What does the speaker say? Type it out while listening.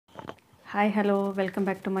Hi hello welcome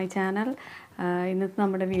back to my channel. ഇന്നത്തെ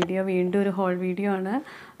നമ്മുടെ video വീണ്ടും ഒരു ഹോൾ വീഡിയോ ആണ്.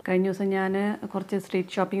 കഴിഞ്ഞ ദിവസം ഞാൻ കുറച്ച്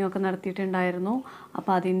സ്ട്രീറ്റ് ഷോപ്പിംഗ് ഒക്കെ നടത്തിയിട്ടുണ്ടായിരുന്നു.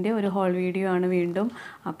 അപ്പോൾ അതിൻ്റെ ഒരു ഹോൾ വീഡിയോ ആണ് വീണ്ടും.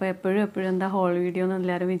 അപ്പോൾ എപ്പോഴും എന്താ ഹോൾ വീഡിയോ എന്ന്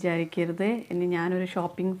എല്ലാവരും വിചാരിക്കരുത്. ഇനി ഞാനൊരു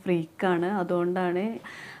ഷോപ്പിംഗ് ഫ്രീക്കാണ്, അതുകൊണ്ടാണ്.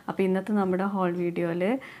 അപ്പോൾ ഇന്നത്തെ നമ്മുടെ ഹോൾ വീഡിയോയിൽ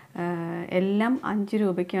എല്ലാം 5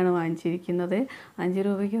 രൂപയ്ക്കാണ് വാങ്ങിച്ചിരിക്കുന്നത്. 5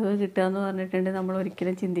 രൂപയ്ക്ക് കിട്ടുക എന്ന് പറഞ്ഞിട്ടുണ്ടെങ്കിൽ നമ്മൾ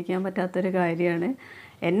ഒരിക്കലും ചിന്തിക്കാൻ പറ്റാത്തൊരു കാര്യമാണ്.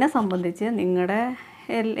 എന്നെ സംബന്ധിച്ച്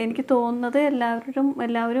എനിക്ക് തോന്നുന്നത്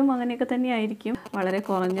എല്ലാവരും അങ്ങനെയൊക്കെ തന്നെയായിരിക്കും. വളരെ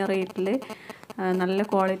കുറഞ്ഞ റേറ്റിൽ നല്ല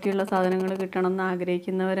ക്വാളിറ്റിയുള്ള സാധനങ്ങൾ കിട്ടണമെന്ന്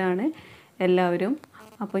ആഗ്രഹിക്കുന്നവരാണ് എല്ലാവരും.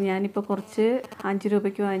 അപ്പോൾ ഞാനിപ്പോൾ കുറച്ച് 5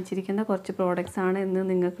 രൂപയ്ക്ക് വാങ്ങിച്ചിരിക്കുന്ന കുറച്ച് പ്രോഡക്റ്റ്സാണ് ഇന്ന്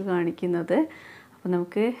നിങ്ങൾക്ക് കാണിക്കുന്നത്. അപ്പോൾ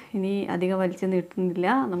നമുക്ക് ഇനി അധികം വലിച്ചു നീട്ടുന്നില്ല,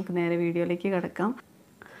 നമുക്ക് നേരെ വീഡിയോയിലേക്ക് കിടക്കാം.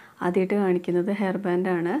 ആദ്യമായിട്ട് കാണിക്കുന്നത് ഹെയർ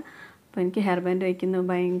ബാൻഡാണ്. അപ്പോൾ എനിക്ക് ഹെയർ ബാൻഡ് വയ്ക്കുന്നത്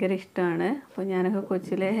ഭയങ്കര ഇഷ്ടമാണ്. അപ്പോൾ ഞാനൊക്കെ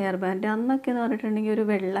കൊച്ചിലെ ഹെയർ ബാൻഡ് അന്നൊക്കെ എന്ന് പറഞ്ഞിട്ടുണ്ടെങ്കിൽ ഒരു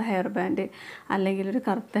വെള്ള ഹെയർ ബാൻഡ് അല്ലെങ്കിൽ ഒരു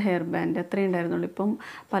കറുത്ത ഹെയർ ബാൻഡ് അത്രയും ഉണ്ടായിരുന്നുള്ളൂ. ഇപ്പം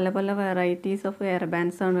പല വെറൈറ്റീസ് ഓഫ് ഹെയർ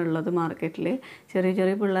ബാൻഡ്സാണ് ഉള്ളത് മാർക്കറ്റിൽ.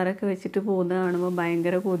 ചെറിയ പിള്ളേരൊക്കെ വെച്ചിട്ട് പോകുന്നത് കാണുമ്പോൾ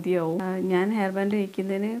ഭയങ്കര കൊതിയാവും. ഞാൻ ഹെയർ ബാൻഡ്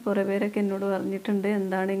വയ്ക്കുന്നതിന് കുറേ പേരൊക്കെ എന്നോട് പറഞ്ഞിട്ടുണ്ട്,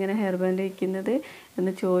 എന്താണ് ഇങ്ങനെ ഹെയർ ബാൻഡ് വയ്ക്കുന്നത്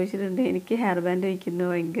എന്ന് ചോദിച്ചിട്ടുണ്ട്. എനിക്ക് ഹെയർ ബാൻഡ് വയ്ക്കുന്നത്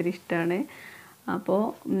ഭയങ്കര ഇഷ്ടമാണ്. അപ്പോൾ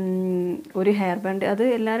ഒരു ഹെയർ ബാൻഡ് അത്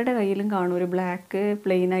എല്ലാവരുടെ കയ്യിലും കാണും, ഒരു ബ്ലാക്ക്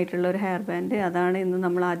പ്ലെയിൻ ആയിട്ടുള്ള ഒരു ഹെയർ ബാൻഡ്. അതാണ് ഇന്ന്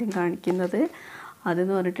നമ്മൾ ആദ്യം കാണിക്കുന്നത്.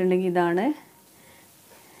 അതെന്ന് പറഞ്ഞിട്ടുണ്ടെങ്കിൽ ഇതാണ്.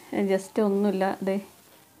 ജസ്റ്റ് ഒന്നുമില്ല, അതെ,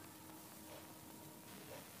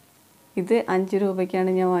 ഇത് 5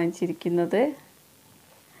 രൂപയ്ക്കാണ് ഞാൻ വാങ്ങിച്ചിരിക്കുന്നത്.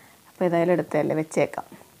 അപ്പോൾ ഏതായാലും എടുത്തതല്ലേ, വെച്ചേക്കാം,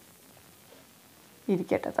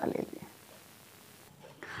 ഇരിക്കട്ടെ തലയിൽ.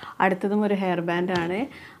 അടുത്തതും ഒരു ഹെയർ ബാൻഡാണ്.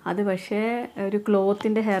 അത് പക്ഷേ ഒരു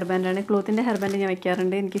ക്ലോത്തിൻ്റെ ഹെയർ ബാൻഡാണ്. ക്ലോത്തിൻ്റെ ഹെയർ ബാൻഡ് ഞാൻ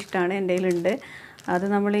വയ്ക്കാറുണ്ട്, എനിക്കിഷ്ടമാണ്, എൻ്റെ കയ്യിലുണ്ട്. അത്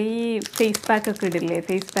നമ്മൾ ഈ ഫേസ് പാക്കൊക്കെ ഇടില്ലേ,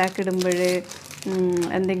 ഫേസ് പാക്ക് ഇടുമ്പോൾ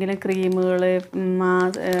എന്തെങ്കിലും ക്രീമുകൾ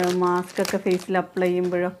മാസ്കൊക്കെ ഫേസിൽ അപ്ലൈ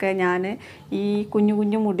ചെയ്യുമ്പോഴൊക്കെ ഞാൻ ഈ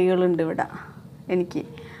കുഞ്ഞു മുടികളുണ്ട് ഇവിടെ എനിക്ക്.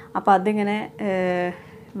 അപ്പോൾ അതിങ്ങനെ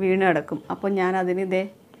വീണ് കിടക്കും. അപ്പോൾ ഞാൻ അതിന്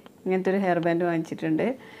ഇങ്ങനത്തെ ഒരു ഹെയർ ബാൻഡ് വാങ്ങിച്ചിട്ടുണ്ട്.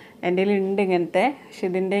 എൻ്റെ കയ്യിലുണ്ട് ഇങ്ങനത്തെ. പക്ഷെ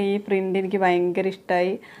ഇതിൻ്റെ ഈ പ്രിൻ്റ് എനിക്ക് ഭയങ്കര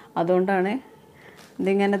ഇഷ്ടമായി, അതുകൊണ്ടാണ്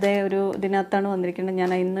ഇതിങ്ങനത്തെ ഇതിനകത്താണ് വന്നിരിക്കുന്നത്.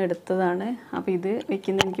 ഞാൻ ഇന്ന് എടുത്തതാണ്. അപ്പോൾ ഇത്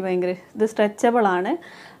വെക്കുന്നത് എനിക്ക് ഭയങ്കര, ഇത് സ്ട്രെച്ചബിളാണ്.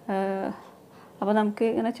 അപ്പോൾ നമുക്ക്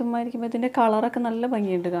ഇങ്ങനെ ചുമ്മാ ഇരിക്കുമ്പോൾ ഇതിൻ്റെ കളറൊക്കെ നല്ല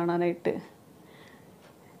ഭംഗിയുണ്ട് കാണാനായിട്ട്.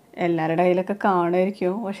 എല്ലാവരുടെ കയ്യിലൊക്കെ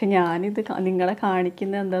കാണുമായിരിക്കും, പക്ഷെ ഞാനിത് നിങ്ങളെ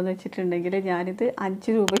കാണിക്കുന്നത് എന്താണെന്ന് വെച്ചിട്ടുണ്ടെങ്കിൽ ഞാനിത്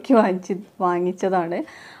 5 രൂപയ്ക്ക് വാങ്ങിച്ചതാണ്.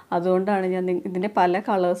 അതുകൊണ്ടാണ് ഞാൻ ഇതിൻ്റെ പല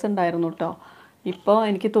കളേഴ്സ് ഉണ്ടായിരുന്നു കേട്ടോ. ഇപ്പോൾ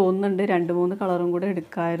എനിക്ക് തോന്നുന്നുണ്ട് 2-3 കളറും കൂടെ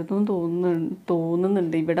എടുക്കാമായിരുന്നു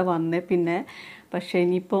തോന്നുന്നുണ്ട് ഇവിടെ വന്നേ പിന്നെ. പക്ഷേ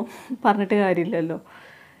ഇനിയിപ്പോൾ പറഞ്ഞിട്ട് കാര്യമില്ലല്ലോ.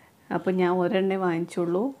 അപ്പോൾ ഞാൻ ഒരെണ്ണേ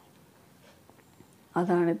വാങ്ങിച്ചുള്ളൂ,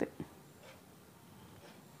 അതാണിത്,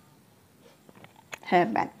 ഹെയർ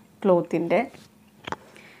ബാൻഡ് ക്ലോത്തിൻ്റെ.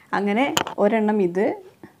 അങ്ങനെ ഒരെണ്ണം ഇത്,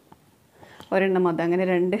 ഒരെണ്ണം അത്, അങ്ങനെ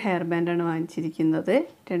 2 ഹെയർ ബാൻഡാണ് വാങ്ങിച്ചിരിക്കുന്നത്.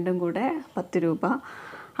 രണ്ടും കൂടെ 10 രൂപ.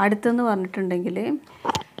 അടുത്തെന്ന് പറഞ്ഞിട്ടുണ്ടെങ്കിൽ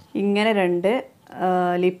ഇങ്ങനെ 2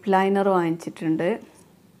 ലിപ്പ് ലൈനർ വാങ്ങിച്ചിട്ടുണ്ട്.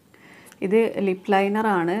 ഇത് ലിപ്പ്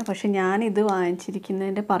ലൈനറാണ്. പക്ഷെ ഞാനിത്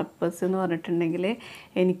വാങ്ങിച്ചിരിക്കുന്നതിൻ്റെ പർപ്പസ് എന്ന് പറഞ്ഞിട്ടുണ്ടെങ്കിൽ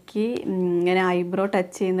എനിക്ക് ഇങ്ങനെ ഐബ്രോ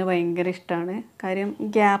ടച്ച് ചെയ്യുന്നത് ഭയങ്കര ഇഷ്ടമാണ്. കാര്യം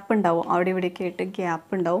ഗ്യാപ്പ് ഉണ്ടാവും, അവിടെ ഇവിടെയൊക്കെ ആയിട്ട്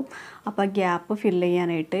ഗ്യാപ്പ് ഉണ്ടാവും. അപ്പോൾ ആ ഗ്യാപ്പ് ഫില്ല്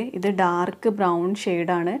ചെയ്യാനായിട്ട് ഇത് ഡാർക്ക് ബ്രൗൺ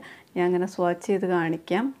ഷെയ്ഡാണ്. ഞാൻ അങ്ങനെ സ്വാച്ച് ചെയ്ത്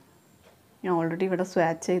കാണിക്കാം. ഞാൻ ഓൾറെഡി ഇവിടെ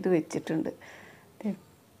സ്വാച്ച് ചെയ്ത് വെച്ചിട്ടുണ്ട്.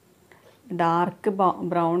 Dark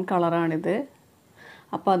brown കളറാണിത്.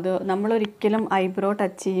 അപ്പോൾ അത് നമ്മളൊരിക്കലും ഐബ്രോ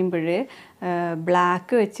ടച്ച് ചെയ്യുമ്പോൾ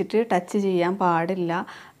ബ്ലാക്ക് വെച്ചിട്ട് ടച്ച് ചെയ്യാൻ പാടില്ല.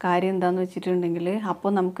 കാര്യം എന്താണെന്ന് വെച്ചിട്ടുണ്ടെങ്കിൽ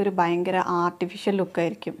അപ്പോൾ നമുക്കൊരു ഭയങ്കര ആർട്ടിഫിഷ്യൽ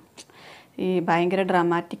ലുക്കായിരിക്കും, ഈ ഭയങ്കര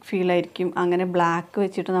ഡ്രാമാറ്റിക് ഫീലായിരിക്കും. അങ്ങനെ ബ്ലാക്ക്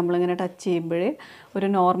വെച്ചിട്ട് നമ്മളിങ്ങനെ ടച്ച് ചെയ്യുമ്പോൾ ഒരു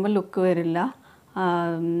നോർമൽ ലുക്ക് വരില്ല.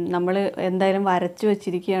 നമ്മൾ എന്തായാലും വരച്ച്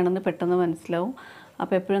വെച്ചിരിക്കുകയാണെന്ന് പെട്ടെന്ന് മനസ്സിലാവും.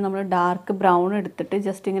 അപ്പോൾ എപ്പോഴും നമ്മൾ ഡാർക്ക് ബ്രൗൺ എടുത്തിട്ട്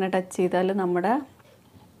ജസ്റ്റ് ഇങ്ങനെ ടച്ച് ചെയ്താൽ നമ്മുടെ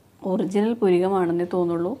ഒറിജിനൽ പുരികമാണെന്നേ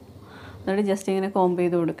തോന്നുള്ളൂ. എന്നിട്ട് ജസ്റ്റ് ഇങ്ങനെ കോംബ്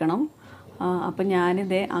ചെയ്ത് കൊടുക്കണം. അപ്പം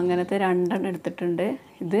ഞാനിത് അങ്ങനത്തെ 2 എടുത്തിട്ടുണ്ട്.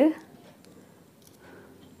 ഇത്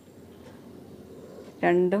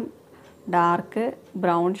രണ്ടും ഡാർക്ക്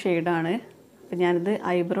ബ്രൗൺ ഷെയ്ഡാണ്. അപ്പം ഞാനിത്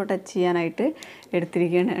ഐബ്രോ ടച്ച് ചെയ്യാനായിട്ട്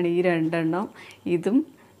എടുത്തിരിക്കുകയാണ് ഈ 2. ഇതും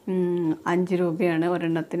 5 രൂപയാണ്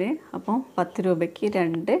ഒരെണ്ണത്തിന്. അപ്പം 10 രൂപയ്ക്ക്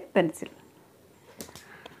 2 പെൻസിൽ.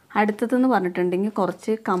 അടുത്തതെന്ന് പറഞ്ഞിട്ടുണ്ടെങ്കിൽ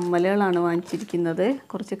കുറച്ച് കമ്മലുകളാണ്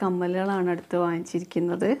അടുത്ത്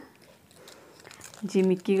വാങ്ങിച്ചിരിക്കുന്നത്.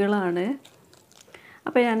 ജിമിക്കികളാണ്.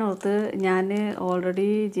 അപ്പോൾ ഞാൻ ഓൾറെഡി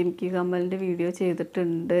ജിമിക്കി കമ്മലിൻ്റെ വീഡിയോ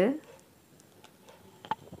ചെയ്തിട്ടുണ്ട്.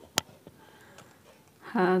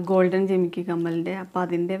 ഗോൾഡൻ ജിമിക്കി കമ്മലിൻ്റെ. അപ്പോൾ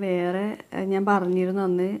അതിൻ്റെ വേറെ ഞാൻ പറഞ്ഞിരുന്നു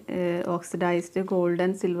അന്ന്, ഓക്സിഡൈസ്ഡ് ഗോൾഡ്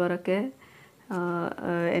ആൻഡ് സിൽവറൊക്കെ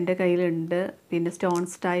എൻ്റെ കയ്യിലുണ്ട്. പിന്നെ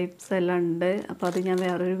സ്റ്റോൺസ് ടൈപ്സ് എല്ലാം ഉണ്ട്. അപ്പോൾ അത് ഞാൻ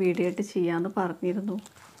വേറൊരു വീഡിയോ ആയിട്ട് ചെയ്യാമെന്ന് പറഞ്ഞിരുന്നു.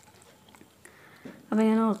 അപ്പോൾ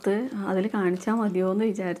ഞാൻ ഓർത്ത് അതിൽ കാണിച്ചാൽ മതിയോ എന്ന്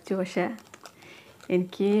വിചാരിച്ചു. പക്ഷേ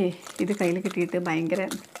എനിക്ക് ഇത് കയ്യിൽ കിട്ടിയിട്ട് ഭയങ്കര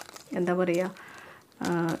എന്താ പറയുക,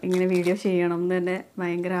 ഇങ്ങനെ വീഡിയോ ചെയ്യണം എന്ന് തന്നെ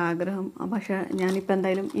ഭയങ്കര ആഗ്രഹം. പക്ഷേ ഞാനിപ്പോൾ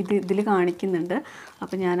എന്തായാലും ഇതിൽ കാണിക്കുന്നുണ്ട്,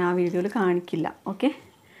 അപ്പോൾ ഞാൻ ആ വീഡിയോയിൽ കാണിക്കില്ല. ഓക്കെ.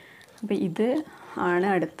 അപ്പോൾ ഇത് ആണ്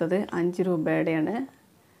അടുത്തത്. 5 രൂപയുടെയാണ്.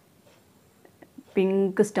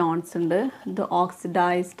 പിങ്ക് സ്റ്റോൺസ് ഉണ്ട്. ഇത്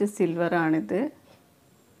ഓക്സിഡൈസ്ഡ് സിൽവർ ആണിത്.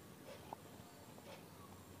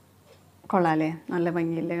 കൊള്ളാമല്ലേ, നല്ല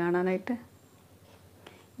ഭംഗിയില്ലേ കാണാനായിട്ട്.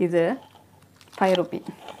 ഇത് 5 റുപ്പി.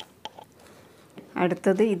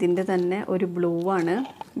 അടുത്തത് ഇതിൻ്റെ തന്നെ ഒരു ബ്ലൂ ആണ്.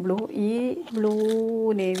 ഈ ബ്ലൂ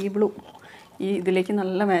നേവി ബ്ലൂ ഇതിലേക്ക്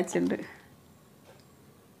നല്ല മാച്ച് ഉണ്ട്.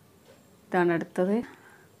 ഇതാണ് അടുത്തത്.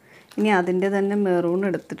 ഇനി അതിൻ്റെ തന്നെ മെറൂൺ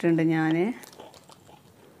എടുത്തിട്ടുണ്ട് ഞാൻ.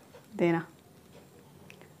 ഇതേനാ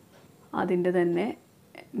അതിൻ്റെ തന്നെ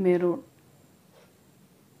മെറൂൺ.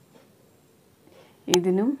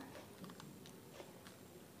 ഇതിനും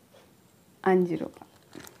 5 രൂപ.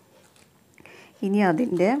 ഇനി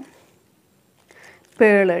അതിൻ്റെ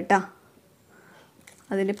പേള് കേട്ടോ,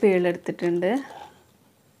 അതിൻ്റെ പേള് എടുത്തിട്ടുണ്ട്.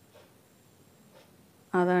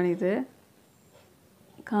 അതാണിത്,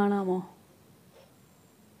 കാണാമോ?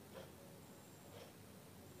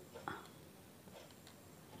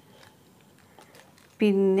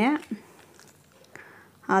 പിന്നെ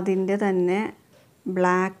അതിൻ്റെ തന്നെ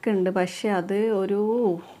ബ്ലാക്ക് ഉണ്ട്. പക്ഷേ അത് ഒരു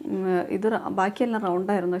ഇത് ബാക്കിയെല്ലാം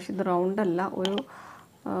റൗണ്ടായിരുന്നു, പക്ഷെ ഇത് റൗണ്ടല്ല. ഒരു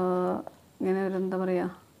ഇങ്ങനെ ഒരു എന്താ പറയുക,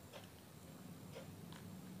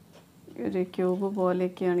 ഒരു ക്യൂബ്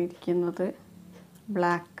പോലെയൊക്കെയാണ് ഇരിക്കുന്നത്.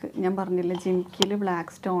 ബ്ലാക്ക് ഞാൻ പറഞ്ഞില്ല, ജിംകിയിൽ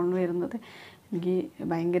ബ്ലാക്ക് സ്റ്റോൺ വരുന്നത് എനിക്ക്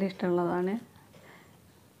ഭയങ്കര ഇഷ്ടമുള്ളതാണ്.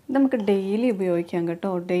 ഇത് നമുക്ക് ഡെയിലി ഉപയോഗിക്കാം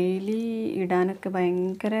കേട്ടോ. ഡെയിലി ഇടാനൊക്കെ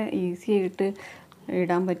ഭയങ്കര ഈസി ആയിട്ട്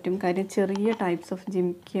ഇടാൻ പറ്റും. കാര്യം ചെറിയ ടൈപ്സ് ഓഫ്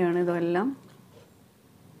ജിംക്കിയാണ് ഇതെല്ലാം.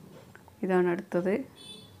 ഇതാണ് അടുത്തത്.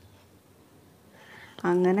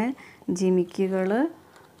 അങ്ങനെ ജിമിക്കികൾ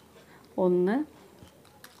ഒന്ന്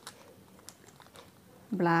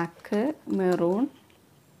black, maroon,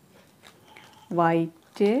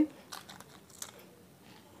 white,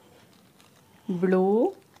 blue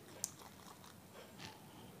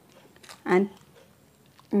and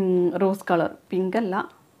rose colour. Pink അല്ല,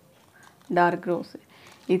 ഡാർക്ക് റോസ്.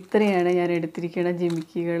 ഇത്രയാണ് ഞാൻ എടുത്തിരിക്കുന്ന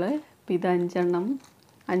ജിമിക്കികൾ. ഇത്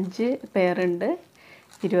 5 പെയറുണ്ട്.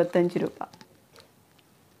 25 രൂപ.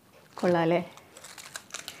 കൊള്ളാമല്ലേ.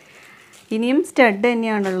 ഇനിയും സ്റ്റഡ്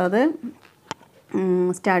തന്നെയാണുള്ളത്.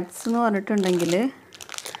 സ്റ്റഡ്സ് എന്ന് പറഞ്ഞിട്ടുണ്ടെങ്കിൽ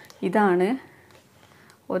ഇതാണ്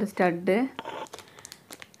ഒരു സ്റ്റഡ്.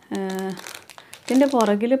 ഇതിൻ്റെ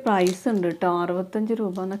പുറകിൽ പ്രൈസ് ഉണ്ട് കേട്ടോ, 65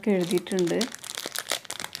 രൂപ എന്നൊക്കെ എഴുതിയിട്ടുണ്ട്.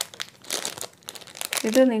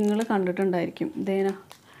 ഇത് നിങ്ങൾ കണ്ടിട്ടുണ്ടായിരിക്കും.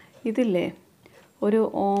 ഇതില്ലേ ഒരു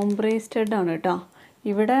ഓംബ്രേ സ്റ്റഡാണ് കേട്ടോ.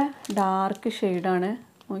 ഇവിടെ ഡാർക്ക് ഷെയ്ഡാണ്.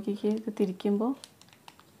 നോക്കിക്കേ, ഇത് തിരിക്കുമ്പോൾ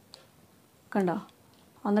കണ്ടോ,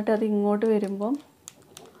 എന്നിട്ട് അത് ഇങ്ങോട്ട് വരുമ്പം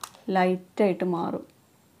ലൈറ്റായിട്ട് മാറും.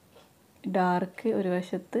 ഡാർക്ക് ഒരു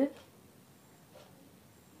വശത്ത്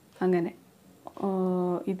അങ്ങനെ.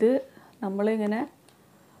 ഇത് നമ്മളിങ്ങനെ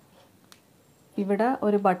ഇവിടെ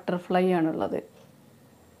ഒരു ബട്ടർഫ്ലൈ ആണുള്ളത്.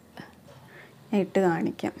 ഞാൻ ഇട്ട്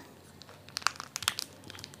കാണിക്കാം.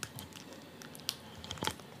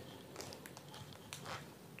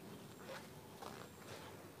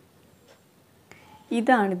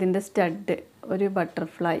 ഇതാണ് ഇതിൻ്റെ സ്റ്റഡ്, ഒരു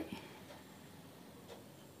ബട്ടർഫ്ലൈ.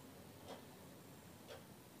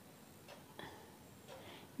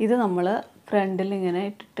 ഇത് നമ്മൾ ഫ്രണ്ടിൽ ഇങ്ങനെ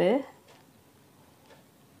ഇട്ടിട്ട്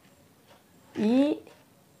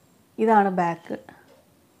ഇതാണ് ബാക്ക്.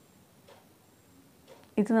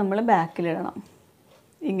 ഇത് നമ്മൾ ബാക്കിലിടണം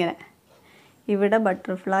ഇങ്ങനെ. ഇവിടെ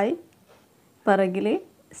ബട്ടർഫ്ലൈ, പിറകിൽ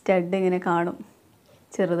സ്റ്റഡ് ഇങ്ങനെ കാണും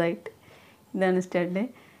ചെറുതായിട്ട്. ഇതാണ് സ്റ്റഡ്.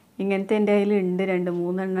 ഇങ്ങനത്തെ എൻ്റെ കയ്യിൽ ഉണ്ട്,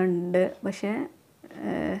 2-3 എണ്ണം ഉണ്ട്. പക്ഷേ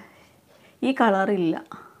ഈ കളറില്ല.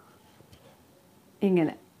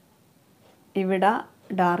 ഇങ്ങനെ ഇവിടെ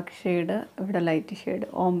ഡാർക്ക് ഷെയ്ഡ്, ഇവിടെ ലൈറ്റ് ഷെയ്ഡ്,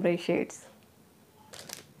 ഓംബ്രേ ഷെയ്ഡ്സ്.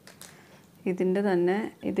 ഇതിൻ്റെ തന്നെ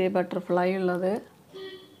ഇതേ ബട്ടർഫ്ലൈ ഉള്ളത്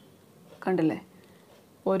കണ്ടില്ലേ,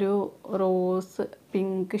 ഒരു റോസ്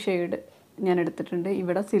പിങ്ക് ഷെയ്ഡ് ഞാൻ എടുത്തിട്ടുണ്ട്.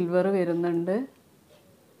 ഇവിടെ സിൽവർ വരുന്നുണ്ട്.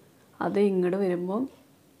 അത് ഇങ്ങോട്ട് വരുമ്പം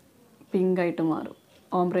പിങ്കായിട്ട് മാറും,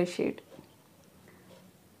 ഓംബ്രേ ഷെയ്ഡ്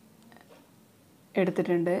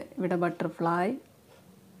എടുത്തിട്ടുണ്ട്. ഇവിടെ ബട്ടർഫ്ലൈ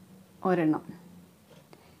ഒരെണ്ണം.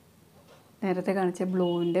 നേരത്തെ കാണിച്ച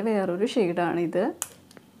ബ്ലൂവിൻ്റെ വേറൊരു ഷെയ്ഡാണിത്.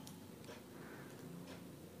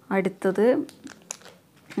 അടുത്തത്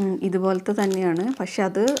ഇതുപോലത്തെ തന്നെയാണ്, പക്ഷെ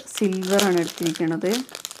അത് സിൽവറാണ് എടുത്തിരിക്കുന്നത്.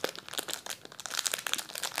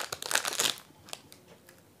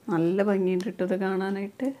 നല്ല ഭംഗിയുണ്ട് ഇട്ടത്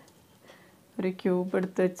കാണാനായിട്ട്. ഒരു ക്യൂബ്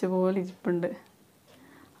എടുത്ത് വെച്ച പോലെ ഇരിപ്പുണ്ട്.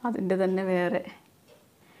 അതിൻ്റെ തന്നെ വേറെ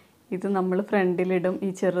ഇത് നമ്മൾ ഫ്രണ്ടിലിടും, ഈ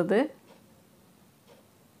ചെറുത്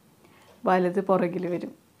വലുത് പുറകിൽ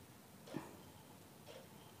വരും.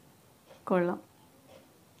 കൊള്ളാം,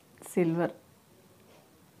 സിൽവർ.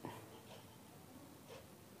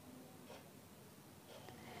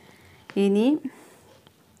 ഇനി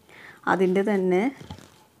അതിൻ്റെ തന്നെ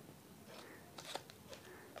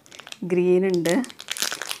ഗ്രീൻ ഉണ്ട്.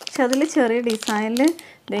 പക്ഷെ അതിൽ ചെറിയ ഡിസൈനിൽ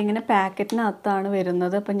ഇതിങ്ങനെ പാക്കറ്റിനകത്താണ്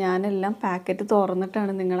വരുന്നത്. അപ്പം ഞാനെല്ലാം പാക്കറ്റ്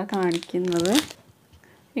തുറന്നിട്ടാണ് നിങ്ങളെ കാണിക്കുന്നത്.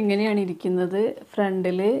 ഇങ്ങനെയാണ് ഇരിക്കുന്നത്.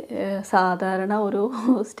 ഫ്രണ്ടിൽ സാധാരണ ഒരു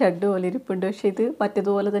സ്റ്റഡ് പോലെ ഇരിപ്പുണ്ട്. പക്ഷെ ഇത്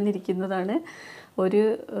മറ്റേതുപോലെ തന്നെ ഇരിക്കുന്നതാണ്. ഒരു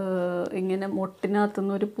ഇങ്ങനെ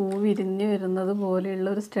മുട്ടിനകത്തുനിന്ന് ഒരു പൂ വിരിഞ്ഞ് വരുന്നത് പോലെയുള്ള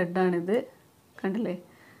ഒരു സ്റ്റഡാണിത്. കണ്ടില്ലേ?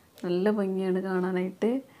 നല്ല ഭംഗിയാണ്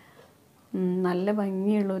കാണാനായിട്ട്. നല്ല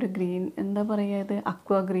ഭംഗിയുള്ളൊരു ഗ്രീൻ, എന്താ പറയുക, ഇത്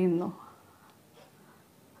അക്വാ ഗ്രീൻ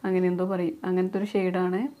അങ്ങനെ എന്തോ പറയും, അങ്ങനത്തെ ഒരു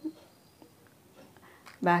ഷെയ്ഡാണ്.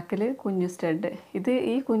 ബാക്കിൽ കുഞ്ഞു സ്റ്റഡ്.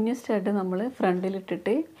 ഈ കുഞ്ഞു സ്റ്റഡ് നമ്മൾ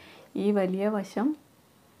ഫ്രണ്ടിലിട്ടിട്ട് ഈ വലിയ വശം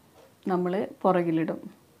നമ്മൾ പുറകിലിടും.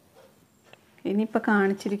 ഇനിയിപ്പോൾ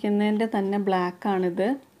കാണിച്ചിരിക്കുന്നതിൻ്റെ തന്നെ ബ്ലാക്കാണിത്.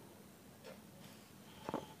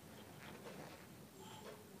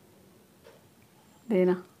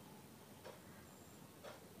 ദേന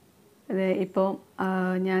അതെ, ഇപ്പോൾ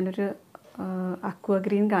ഞാനൊരു അക്വാ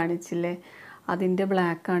ഗ്രീൻ കാണിച്ചില്ലേ, അതിൻ്റെ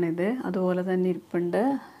ബ്ലാക്കാണിത്. അതുപോലെ തന്നെ ഇരിപ്പുണ്ട്.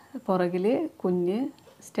 പുറകിൽ കുഞ്ഞ്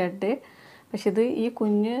സ്റ്റഡ്. പക്ഷെ ഈ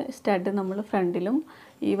കുഞ്ഞ് സ്റ്റഡ് നമ്മൾ ഫ്രണ്ടിലും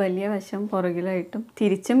ഈ വലിയ വശം പുറകിലായിട്ടും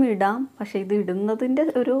തിരിച്ചും ഇടാം. പക്ഷെ ഇത് ഇടുന്നതിൻ്റെ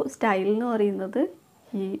ഒരു സ്റ്റൈൽ എന്ന് പറയുന്നത്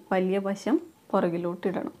ഈ വലിയ വശം പുറകിലോട്ട്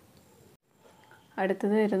ഇടണം.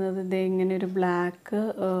 അടുത്തത് വരുന്നത് ഇങ്ങനെ ഒരു ബ്ലാക്ക്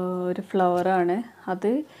ഒരു ഫ്ലവറാണ്.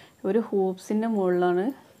 അത് ഒരു ഹൂപ്സിൻ്റെ മുകളിലാണ്.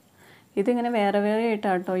 ഇതിങ്ങനെ വേറെ വേറെ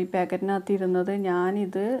ആയിട്ടാട്ടോ ഈ പാക്കറ്റിനകത്ത് ഇരുന്നത്.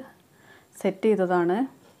 ഞാനിത് സെറ്റ് ചെയ്തതാണ്.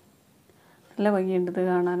 നല്ല ഭംഗിയുണ്ട് ഇത്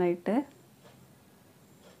കാണാനായിട്ട്.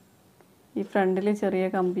 ഈ ഫ്രണ്ടിൽ ചെറിയ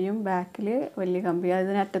കമ്പിയും ബാക്കിൽ വലിയ കമ്പിയും.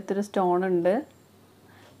 അതിനറ്റത്തൊരു സ്റ്റോൺ ഉണ്ട്.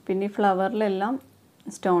 പിന്നെ ഈ ഫ്ലവറിലെല്ലാം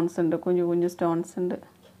സ്റ്റോൺസ് ഉണ്ട്, കുഞ്ഞു കുഞ്ഞു സ്റ്റോൺസ് ഉണ്ട്.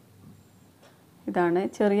 ഇതാണ്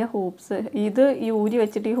ചെറിയ ഹൂപ്സ്. ഇത് ഈ ഊരി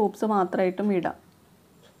വെച്ചിട്ട് ഈ ഹൂപ്സ് മാത്രമായിട്ടും ഇടാം.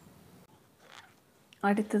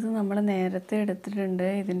 അടുത്തത് നമ്മൾ നേരത്തെ എടുത്തിട്ടുണ്ട്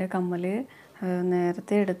ഇതിൻ്റെ കമ്മൽ.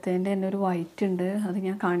 നേരത്തെ എടുത്തതിൻ്റെ തന്നെ ഒരു വൈറ്റ് ഉണ്ട്, അത്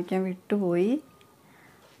ഞാൻ കാണിക്കാൻ വിട്ടുപോയി.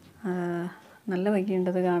 നല്ല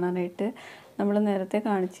ഭംഗിയുണ്ടത് കാണാനായിട്ട്. നമ്മൾ നേരത്തെ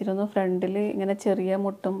കാണിച്ചിരുന്നു ഫ്രണ്ടിൽ ഇങ്ങനെ ചെറിയ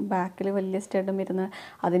മുട്ടും ബാക്കിൽ വലിയ സ്റ്റഡും വരുന്ന,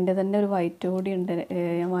 അതിൻ്റെ തന്നെ ഒരു വൈറ്റ് കൂടി ഉണ്ട്,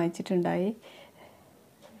 ഞാൻ വാങ്ങിച്ചിട്ടുണ്ടായി.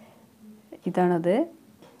 ഇതാണത്.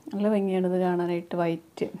 നല്ല ഭംഗിയാണിത് കാണാനായിട്ട്.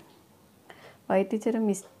 വൈറ്റ് ചെറിയ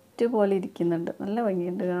മിസ്റ്റ് പോലെ ഇരിക്കുന്നുണ്ട്. നല്ല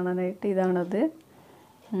ഭംഗിയുണ്ട് കാണാനായിട്ട്. ഇതാണത്.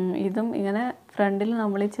 ഇതും ഇങ്ങനെ ഫ്രണ്ടിൽ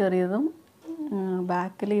നമ്മൾ ചെറിയതും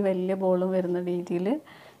ബാക്കിൽ ഈ വലിയ ബോളും വരുന്ന രീതിയിൽ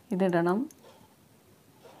ഇതിടണം.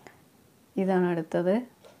 ഇതാണ് അടുത്തത്.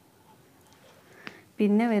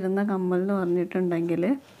 പിന്നെ വരുന്ന കമ്മൽ എന്ന് പറഞ്ഞിട്ടുണ്ടെങ്കിൽ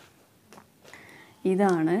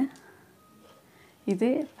ഇതാണ്. ഇത്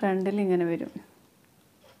ഫ്രണ്ടിൽ ഇങ്ങനെ വരും.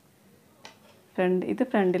 ഇത്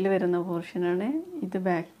ഫ്രണ്ടിൽ വരുന്ന പോർഷനാണ്. ഇത്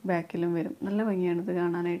ബാക്കിലും വരും. നല്ല ഭംഗിയാണിത്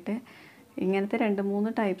കാണാനായിട്ട്. ഇങ്ങനത്തെ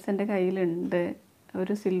 2-3 ടൈപ്സ് എൻ്റെ കയ്യിലുണ്ട്.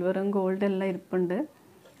 ഒരു സിൽവറും ഗോൾഡും എല്ലാം ഇരിപ്പുണ്ട്.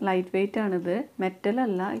 ലൈറ്റ് വെയിറ്റ് ആണിത്.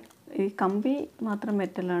 മെറ്റലല്ല, ഈ കമ്പി മാത്രം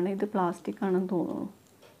മെറ്റലാണ്. ഇത് പ്ലാസ്റ്റിക് ആണെന്ന് തോന്നുന്നു.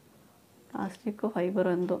 പ്ലാസ്റ്റിക്കോ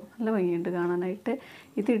ഫൈബറോ എന്തോ. നല്ല ഭംഗിയുണ്ട് കാണാനായിട്ട്.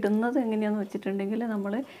 ഇത് ഇടുന്നത് എങ്ങനെയാണെന്ന് വെച്ചിട്ടുണ്ടെങ്കിൽ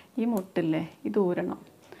നമ്മൾ ഈ മുട്ടില്ലേ, ഇത് ഊരണം.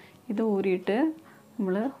 ഇത് ഊരിയിട്ട്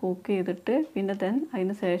നമ്മൾ ഹൂക്ക് ചെയ്തിട്ട് പിന്നെ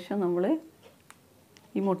അതിന് ശേഷം നമ്മൾ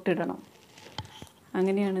ഈ മുട്ടിടണം.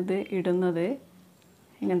 അങ്ങനെയാണിത് ഇടുന്നത്.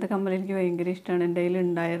 ഇങ്ങനത്തെ കമ്മൽ എനിക്ക് ഭയങ്കര ഇഷ്ടമാണ്. എൻ്റെ കയ്യിൽ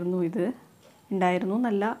ഉണ്ടായിരുന്നു. ഇത് ഉണ്ടായിരുന്നു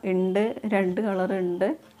എന്നല്ല, ഉണ്ട്. 2 കളറുണ്ട്.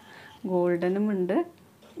 ഗോൾഡനും ഉണ്ട്,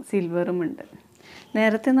 സിൽവറും ഉണ്ട്.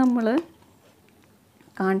 നേരത്തെ നമ്മൾ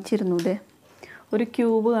കാണിച്ചിരുന്നു ഒരു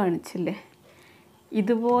ക്യൂബ് കാണിച്ചില്ലേ,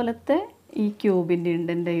 ഇതുപോലത്തെ ഈ ക്യൂബിൻ്റെ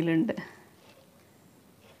ഉണ്ട് എൻ്റെ കയ്യിലുണ്ട്.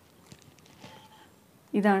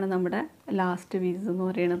 ഇതാണ് നമ്മുടെ ലാസ്റ്റ് പീസ് എന്ന്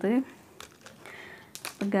പറയുന്നത്.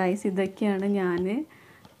 ഗൈസ്, ഇതൊക്കെയാണ് ഞാൻ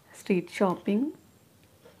സ്ട്രീറ്റ് ഷോപ്പിംഗ്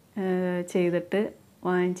ചെയ്തിട്ട്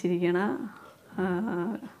വാങ്ങിച്ചിരിക്കണ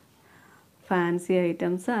ഫാൻസി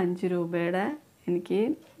ഐറ്റംസ്. 5 രൂപയുടെ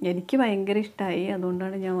എനിക്ക് ഭയങ്കര ഇഷ്ടമായി,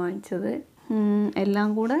 അതുകൊണ്ടാണ് ഞാൻ വാങ്ങിച്ചത്. എല്ലാം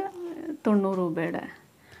കൂടെ 90 രൂപയുടെ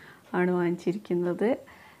ആണ് വാങ്ങിച്ചിരിക്കുന്നത്.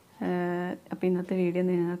 അപ്പോൾ ഇന്നത്തെ വീഡിയോ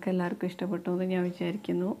നിങ്ങൾക്ക് എല്ലാവർക്കും ഇഷ്ടപ്പെട്ടു എന്ന് ഞാൻ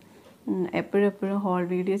വിചാരിക്കുന്നു. എപ്പോഴും ഹോൾ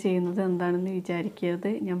വീഡിയോ ചെയ്യുന്നത് എന്താണെന്ന് വിചാരിക്കരുത്.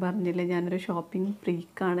 ഞാൻ പറഞ്ഞില്ലേ, ഞാനൊരു ഷോപ്പിംഗ്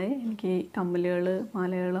ഫ്രീക്കാണ്. എനിക്ക് കമ്മലുകൾ,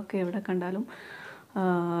 മാലകളൊക്കെ എവിടെ കണ്ടാലും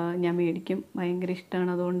ഞാൻ മേടിക്കും. ഭയങ്കര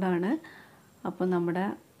ഇഷ്ടമാണ്, അതുകൊണ്ടാണ്. അപ്പോൾ നമ്മുടെ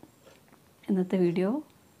ഇന്നത്തെ വീഡിയോ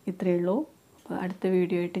ഇത്രയേ ഉള്ളൂ. അപ്പോൾ അടുത്ത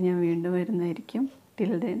വീഡിയോ ആയിട്ട് ഞാൻ വീണ്ടും വരുന്നതായിരിക്കും.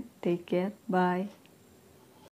 Till then, take care, by.